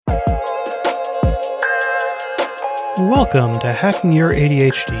Welcome to Hacking Your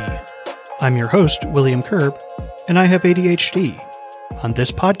ADHD. I'm your host, William Kerb, and I have ADHD. On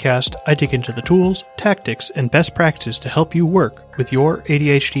this podcast, I dig into the tools, tactics, and best practices to help you work with your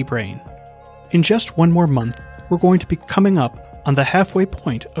ADHD brain. In just one more month, we're going to be coming up on the halfway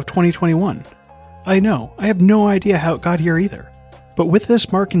point of 2021. I know, I have no idea how it got here either. But with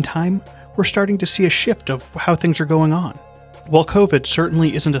this mark in time, we're starting to see a shift of how things are going on. While COVID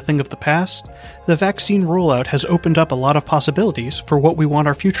certainly isn't a thing of the past, the vaccine rollout has opened up a lot of possibilities for what we want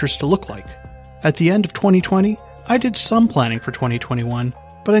our futures to look like. At the end of 2020, I did some planning for 2021,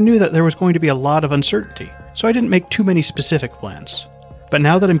 but I knew that there was going to be a lot of uncertainty, so I didn't make too many specific plans. But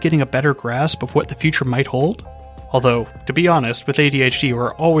now that I'm getting a better grasp of what the future might hold, although, to be honest, with ADHD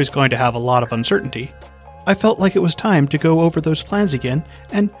we're always going to have a lot of uncertainty, I felt like it was time to go over those plans again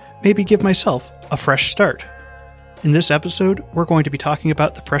and maybe give myself a fresh start. In this episode, we're going to be talking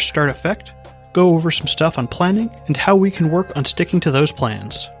about the fresh start effect, go over some stuff on planning, and how we can work on sticking to those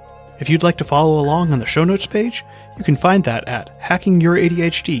plans. If you'd like to follow along on the show notes page, you can find that at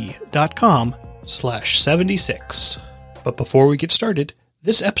hackingYourADHD.com/76. But before we get started,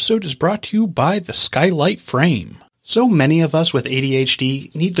 this episode is brought to you by the Skylight Frame. So many of us with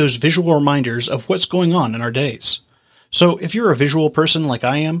ADHD need those visual reminders of what's going on in our days. So if you're a visual person like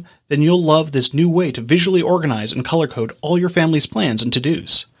I am, then you'll love this new way to visually organize and color code all your family's plans and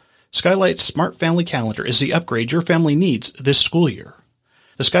to-dos. Skylight's Smart Family Calendar is the upgrade your family needs this school year.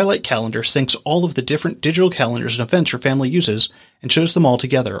 The Skylight Calendar syncs all of the different digital calendars and events your family uses and shows them all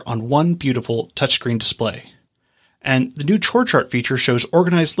together on one beautiful touchscreen display. And the new chore chart feature shows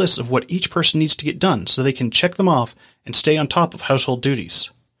organized lists of what each person needs to get done so they can check them off and stay on top of household duties.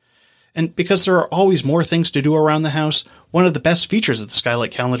 And because there are always more things to do around the house, one of the best features of the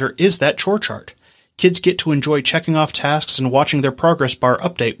Skylight Calendar is that chore chart. Kids get to enjoy checking off tasks and watching their progress bar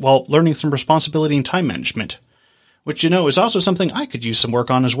update while learning some responsibility and time management, which is also something I could use some work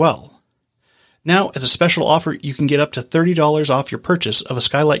on as well. Now, as a special offer, you can get up to $30 off your purchase of a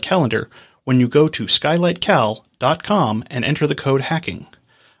Skylight Calendar when you go to skylightcal.com and enter the code HACKING.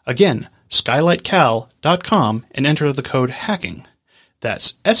 Again, skylightcal.com and enter the code HACKING.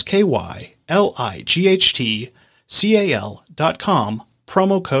 That's skylightcal.com,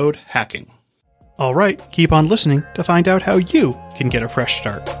 promo code HACKING. All right, keep on listening to find out how you can get a fresh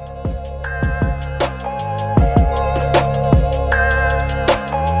start.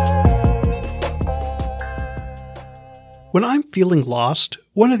 When I'm feeling lost,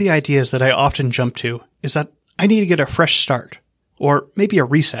 one of the ideas that I often jump to is that I need to get a fresh start, or maybe a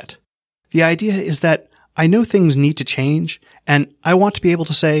reset. The idea is that I know things need to change, and I want to be able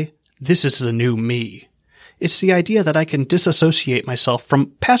to say, this is the new me. It's the idea that I can disassociate myself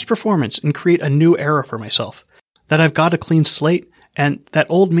from past performance and create a new era for myself, that I've got a clean slate, and that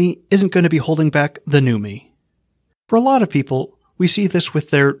old me isn't going to be holding back the new me. For a lot of people, we see this with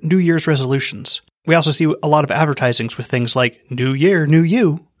their New Year's resolutions. We also see a lot of advertisings with things like, New Year, New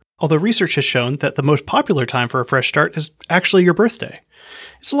You, although research has shown that the most popular time for a fresh start is actually your birthday.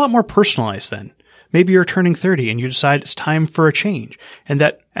 It's a lot more personalized then. Maybe you're turning 30 and you decide it's time for a change, and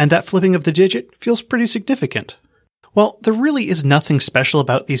that flipping of the digit feels pretty significant. Well, there really is nothing special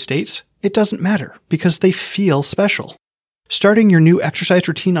about these dates. It doesn't matter, because they feel special. Starting your new exercise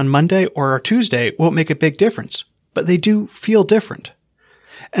routine on Monday or Tuesday won't make a big difference, but they do feel different.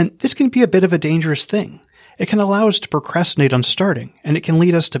 And this can be a bit of a dangerous thing. It can allow us to procrastinate on starting, and it can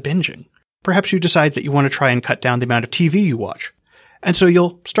lead us to binging. Perhaps you decide that you want to try and cut down the amount of TV you watch, and so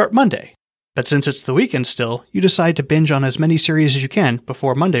you'll start Monday. But since it's the weekend still, you decide to binge on as many series as you can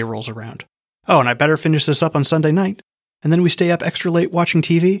before Monday rolls around. Oh, and I better finish this up on Sunday night. And then we stay up extra late watching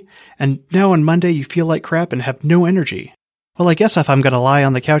TV, and now on Monday you feel like crap and have no energy. Well, I guess if I'm going to lie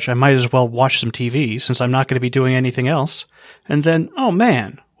on the couch, I might as well watch some TV, since I'm not going to be doing anything else. And then, oh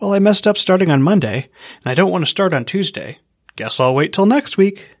man, well I messed up starting on Monday, and I don't want to start on Tuesday. Guess I'll wait till next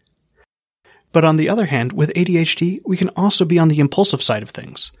week. But on the other hand, with ADHD, we can also be on the impulsive side of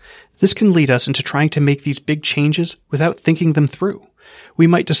things. This can lead us into trying to make these big changes without thinking them through. We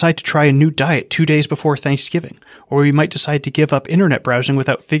might decide to try a new diet 2 days before Thanksgiving, or we might decide to give up internet browsing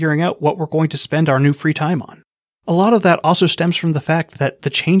without figuring out what we're going to spend our new free time on. A lot of that also stems from the fact that the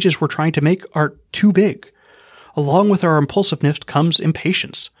changes we're trying to make are too big. Along with our impulsiveness comes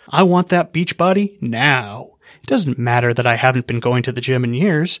impatience. I want that beach body now. It doesn't matter that I haven't been going to the gym in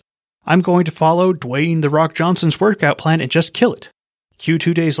years. I'm going to follow Dwayne "The Rock" Johnson's workout plan and just kill it. Cue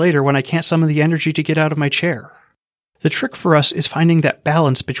 2 days later when I can't summon the energy to get out of my chair. The trick for us is finding that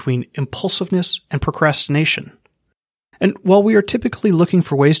balance between impulsiveness and procrastination. And while we are typically looking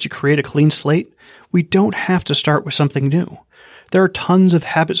for ways to create a clean slate, we don't have to start with something new. There are tons of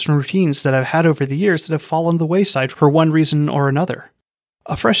habits and routines that I've had over the years that have fallen to the wayside for one reason or another.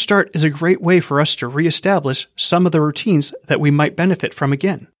 A fresh start is a great way for us to reestablish some of the routines that we might benefit from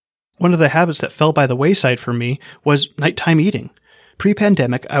again. One of the habits that fell by the wayside for me was nighttime eating.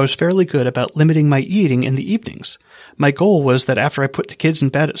 Pre-pandemic, I was fairly good about limiting my eating in the evenings. My goal was that after I put the kids in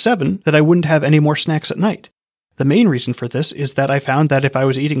bed at 7, that I wouldn't have any more snacks at night. The main reason for this is that I found that if I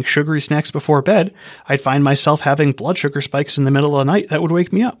was eating sugary snacks before bed, I'd find myself having blood sugar spikes in the middle of the night that would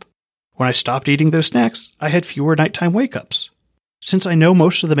wake me up. When I stopped eating those snacks, I had fewer nighttime wake-ups. Since I know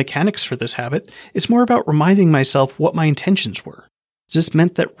most of the mechanics for this habit, it's more about reminding myself what my intentions were. This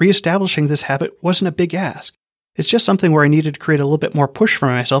meant that reestablishing this habit wasn't a big ask. It's just something where I needed to create a little bit more push for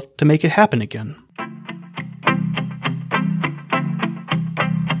myself to make it happen again.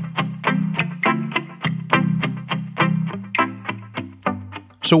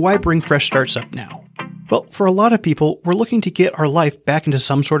 So why bring fresh starts up now? Well, for a lot of people, we're looking to get our life back into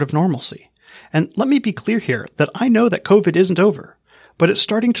some sort of normalcy. And let me be clear here that I know that COVID isn't over, but it's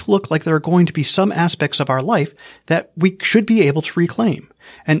starting to look like there are going to be some aspects of our life that we should be able to reclaim.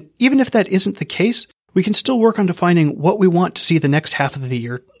 And even if that isn't the case, we can still work on defining what we want to see the next half of the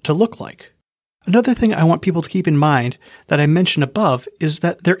year to look like. Another thing I want people to keep in mind that I mentioned above is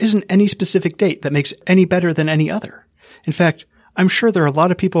that there isn't any specific date that makes any better than any other. In fact, I'm sure there are a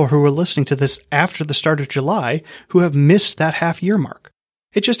lot of people who are listening to this after the start of July who have missed that half-year mark.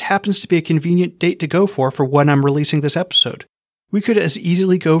 It just happens to be a convenient date to go for when I'm releasing this episode. We could as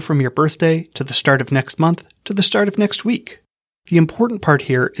easily go from your birthday to the start of next month to the start of next week. The important part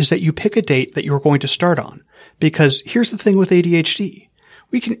here is that you pick a date that you're going to start on, because here's the thing with ADHD.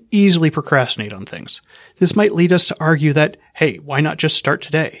 We can easily procrastinate on things. This might lead us to argue that, hey, why not just start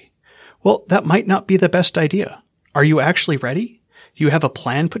today? Well, that might not be the best idea. Are you actually ready? Do you have a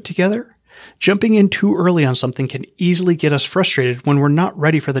plan put together? Jumping in too early on something can easily get us frustrated when we're not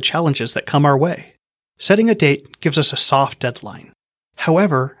ready for the challenges that come our way. Setting a date gives us a soft deadline.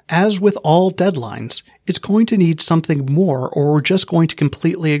 However, as with all deadlines, it's going to need something more or we're just going to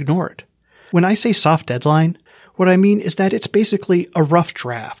completely ignore it. When I say soft deadline, what I mean is that it's basically a rough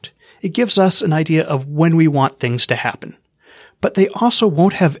draft. It gives us an idea of when we want things to happen. But they also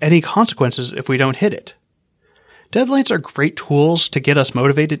won't have any consequences if we don't hit it. Deadlines are great tools to get us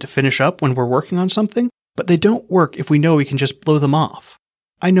motivated to finish up when we're working on something, but they don't work if we know we can just blow them off.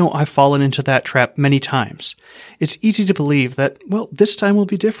 I know I've fallen into that trap many times. It's easy to believe that, well, this time will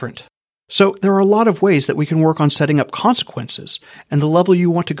be different. So there are a lot of ways that we can work on setting up consequences, and the level you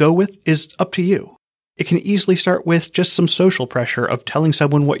want to go with is up to you. It can easily start with just some social pressure of telling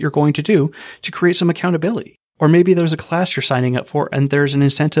someone what you're going to do to create some accountability. Or maybe there's a class you're signing up for and there's an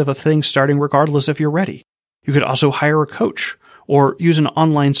incentive of things starting regardless if you're ready. You could also hire a coach or use an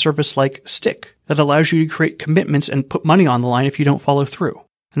online service like Stick that allows you to create commitments and put money on the line if you don't follow through.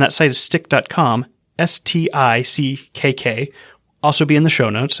 And that site is stick.com, STICKK. Also be in the show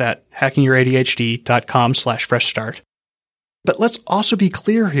notes at hackingYourADHD.com/fresh start. But let's also be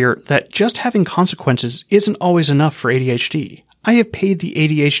clear here that just having consequences isn't always enough for ADHD. I have paid the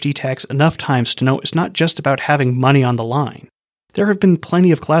ADHD tax enough times to know it's not just about having money on the line. There have been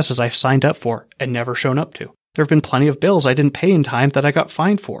plenty of classes I've signed up for and never shown up to. There have been plenty of bills I didn't pay in time that I got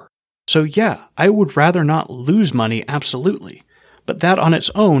fined for. So yeah, I would rather not lose money, absolutely. But that on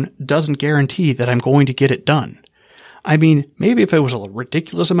its own doesn't guarantee that I'm going to get it done. I mean, maybe if it was a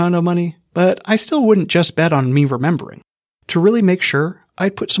ridiculous amount of money, but I still wouldn't just bet on me remembering. To really make sure,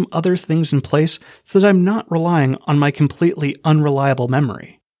 I'd put some other things in place so that I'm not relying on my completely unreliable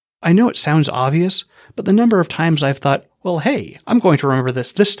memory. I know it sounds obvious, but the number of times I've thought, well, hey, I'm going to remember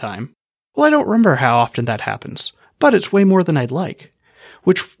this time. Well, I don't remember how often that happens, but it's way more than I'd like.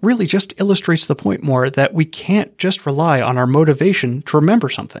 Which really just illustrates the point more that we can't just rely on our motivation to remember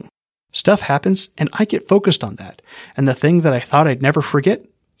something. Stuff happens, and I get focused on that, and the thing that I thought I'd never forget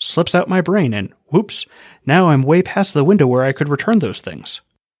slips out my brain, and whoops, now I'm way past the window where I could return those things.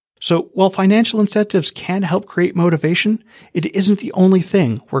 So while financial incentives can help create motivation, it isn't the only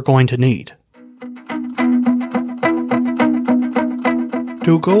thing we're going to need.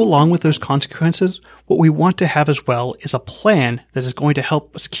 To go along with those consequences, what we want to have as well is a plan that is going to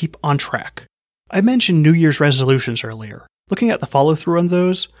help us keep on track. I mentioned New Year's resolutions earlier. Looking at the follow-through on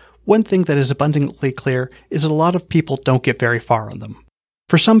those, one thing that is abundantly clear is that a lot of people don't get very far on them.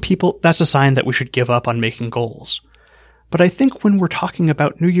 For some people, that's a sign that we should give up on making goals. But I think when we're talking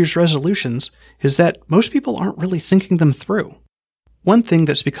about New Year's resolutions is that most people aren't really thinking them through. One thing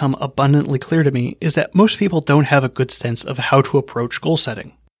that's become abundantly clear to me is that most people don't have a good sense of how to approach goal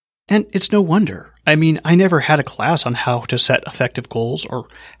setting. And it's no wonder. I mean, I never had a class on how to set effective goals or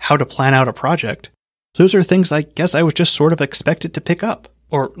how to plan out a project. Those are things I guess I was just sort of expected to pick up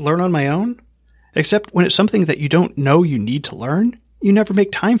or learn on my own. Except when it's something that you don't know you need to learn, you never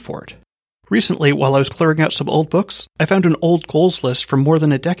make time for it. Recently, while I was clearing out some old books, I found an old goals list from more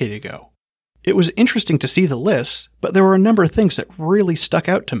than a decade ago. It was interesting to see the list, but there were a number of things that really stuck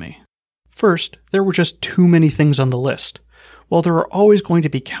out to me. First, there were just too many things on the list. While there are always going to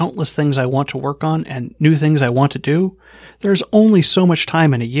be countless things I want to work on and new things I want to do, there's only so much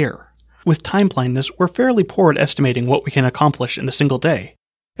time in a year. With time blindness, we're fairly poor at estimating what we can accomplish in a single day.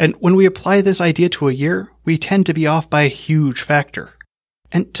 And when we apply this idea to a year, we tend to be off by a huge factor.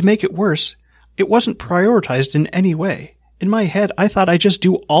 And to make it worse, it wasn't prioritized in any way. In my head, I thought I'd just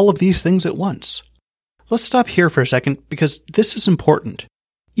do all of these things at once. Let's stop here for a second because this is important,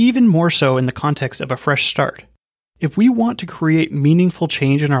 even more so in the context of a fresh start. If we want to create meaningful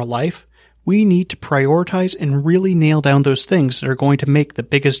change in our life, we need to prioritize and really nail down those things that are going to make the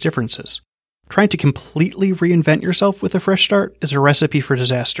biggest differences. Trying to completely reinvent yourself with a fresh start is a recipe for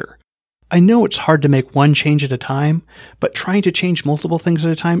disaster. I know it's hard to make one change at a time, but trying to change multiple things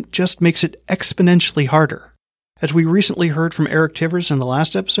at a time just makes it exponentially harder. As we recently heard from Eric Tivers in the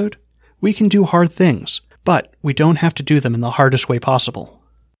last episode, we can do hard things, but we don't have to do them in the hardest way possible.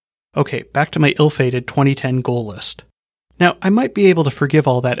 Okay, back to my ill-fated 2010 goal list. Now, I might be able to forgive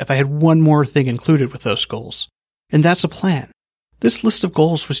all that if I had one more thing included with those goals, and that's a plan. This list of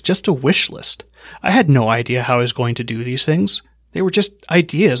goals was just a wish list. I had no idea how I was going to do these things. They were just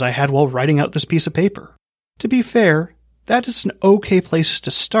ideas I had while writing out this piece of paper. To be fair, that is an okay place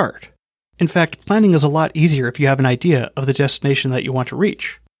to start. In fact, planning is a lot easier if you have an idea of the destination that you want to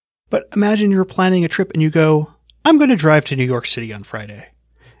reach. But imagine you're planning a trip and you go, I'm going to drive to New York City on Friday.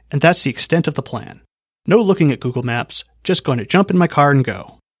 And that's the extent of the plan. No looking at Google Maps, just going to jump in my car and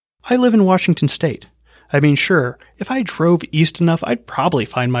go. I live in Washington State. I mean, sure, if I drove east enough, I'd probably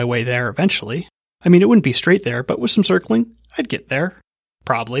find my way there eventually. I mean, it wouldn't be straight there, but with some circling, I'd get there.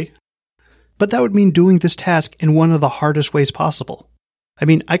 Probably. But that would mean doing this task in one of the hardest ways possible. I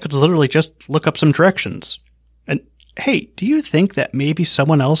mean, I could literally just look up some directions. And hey, do you think that maybe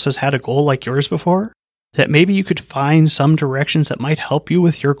someone else has had a goal like yours before? That maybe you could find some directions that might help you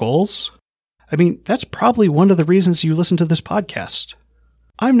with your goals? I mean, that's probably one of the reasons you listen to this podcast.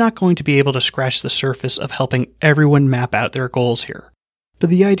 I'm not going to be able to scratch the surface of helping everyone map out their goals here. But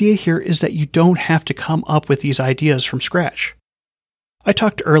the idea here is that you don't have to come up with these ideas from scratch. I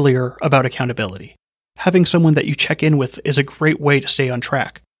talked earlier about accountability. Having someone that you check in with is a great way to stay on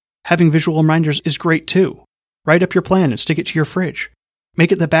track. Having visual reminders is great too. Write up your plan and stick it to your fridge.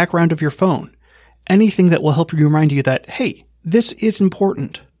 Make it the background of your phone. Anything that will help you remind you that, hey, this is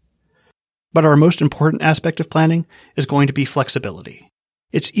important. But our most important aspect of planning is going to be flexibility.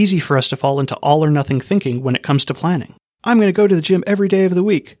 It's easy for us to fall into all or nothing thinking when it comes to planning. I'm going to go to the gym every day of the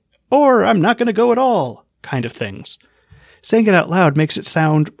week, or I'm not going to go at all, kind of things. Saying it out loud makes it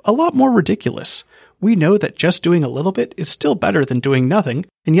sound a lot more ridiculous. We know that just doing a little bit is still better than doing nothing,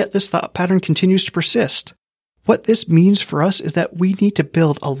 and yet this thought pattern continues to persist. What this means for us is that we need to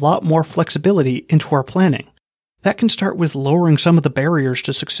build a lot more flexibility into our planning. That can start with lowering some of the barriers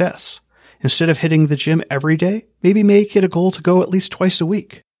to success. Instead of hitting the gym every day, maybe make it a goal to go at least twice a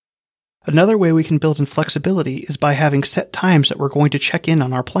week. Another way we can build in flexibility is by having set times that we're going to check in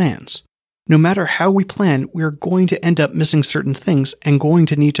on our plans. No matter how we plan, we're going to end up missing certain things and going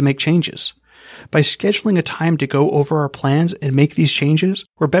to need to make changes. By scheduling a time to go over our plans and make these changes,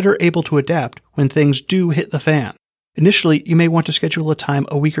 we're better able to adapt when things do hit the fan. Initially, you may want to schedule a time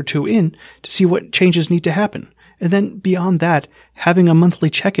a week or two in to see what changes need to happen. And then beyond that, having a monthly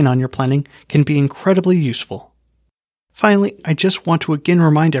check-in on your planning can be incredibly useful. Finally, I just want to again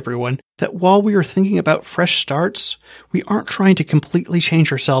remind everyone that while we are thinking about fresh starts, we aren't trying to completely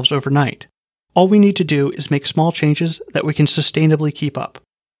change ourselves overnight. All we need to do is make small changes that we can sustainably keep up.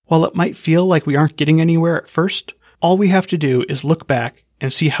 While it might feel like we aren't getting anywhere at first, all we have to do is look back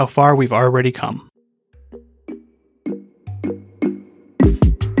and see how far we've already come.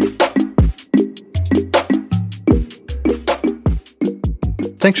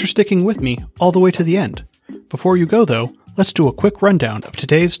 Thanks for sticking with me all the way to the end. Before you go, though, let's do a quick rundown of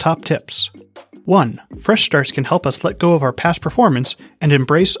today's top tips. 1. Fresh starts can help us let go of our past performance and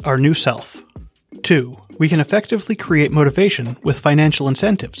embrace our new self. 2. We can effectively create motivation with financial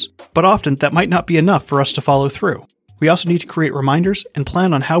incentives, but often that might not be enough for us to follow through. We also need to create reminders and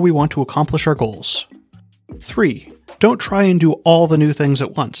plan on how we want to accomplish our goals. 3. Don't try and do all the new things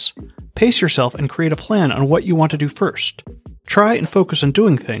at once. Pace yourself and create a plan on what you want to do first. Try and focus on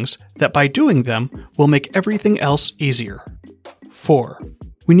doing things that by doing them will make everything else easier. 4.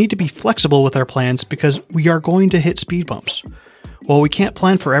 We need to be flexible with our plans because we are going to hit speed bumps. While we can't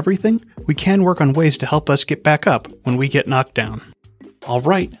plan for everything, we can work on ways to help us get back up when we get knocked down. All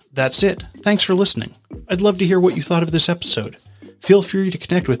right, that's it. Thanks for listening. I'd love to hear what you thought of this episode. Feel free to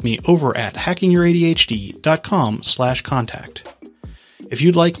connect with me over at hackingYourADHD.com/contact. If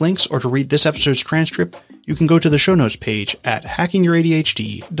you'd like links or to read this episode's transcript, you can go to the show notes page at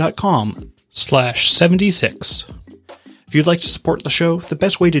hackingYourADHD.com/76. If you'd like to support the show, the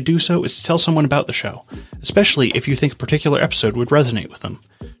best way to do so is to tell someone about the show, especially if you think a particular episode would resonate with them.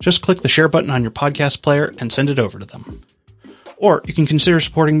 Just click the share button on your podcast player and send it over to them. Or you can consider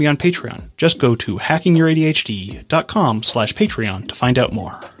supporting me on Patreon. Just go to hackingYourADHD.com/Patreon to find out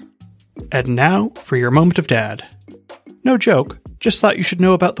more. And now for your moment of dad. No joke, just thought you should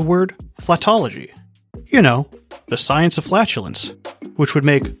know about the word flatology. You know, the science of flatulence, which would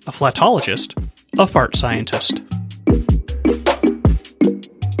make a flatologist a fart scientist.